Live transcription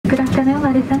afternoon,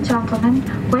 ladies and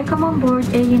gentlemen. Welcome on board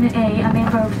ANA, a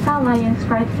member of Star Alliance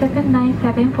Flight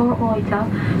 797 for Oita.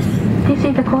 This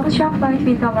is a code-share flight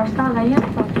with our Star Alliance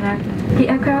partner. The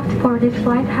aircraft for this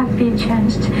flight has been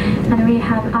changed, and we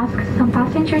have asked some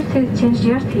passengers to change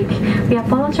their seat. We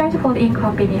apologize for the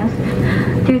inconvenience.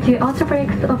 Due to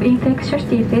outbreaks of infectious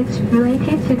disease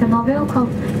related to the novel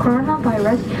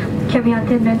coronavirus, cabin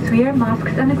attendants wear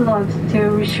masks and gloves to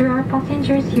reassure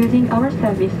passengers using our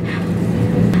service.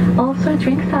 Also,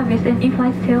 drink service and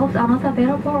in-flight sales are not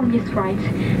available on this flight.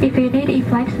 If you need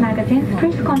in-flight magazines,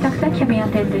 please contact the cabin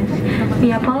attendants.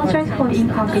 We apologize for the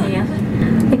inconvenience.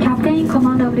 The captain in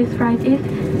command of this flight is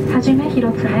Hajime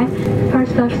Hirotsume.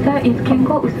 First officer is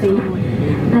Kengo Usui.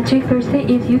 The chief officer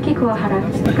is Yuki Kuwahara.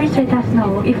 Please let us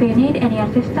know if you need any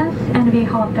assistance, and we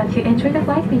hope that you enjoy the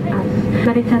flight with us.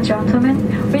 Ladies and gentlemen,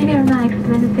 we will now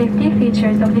explain the safety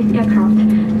features of this aircraft,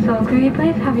 so could we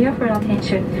please have your full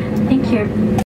attention? Thank you.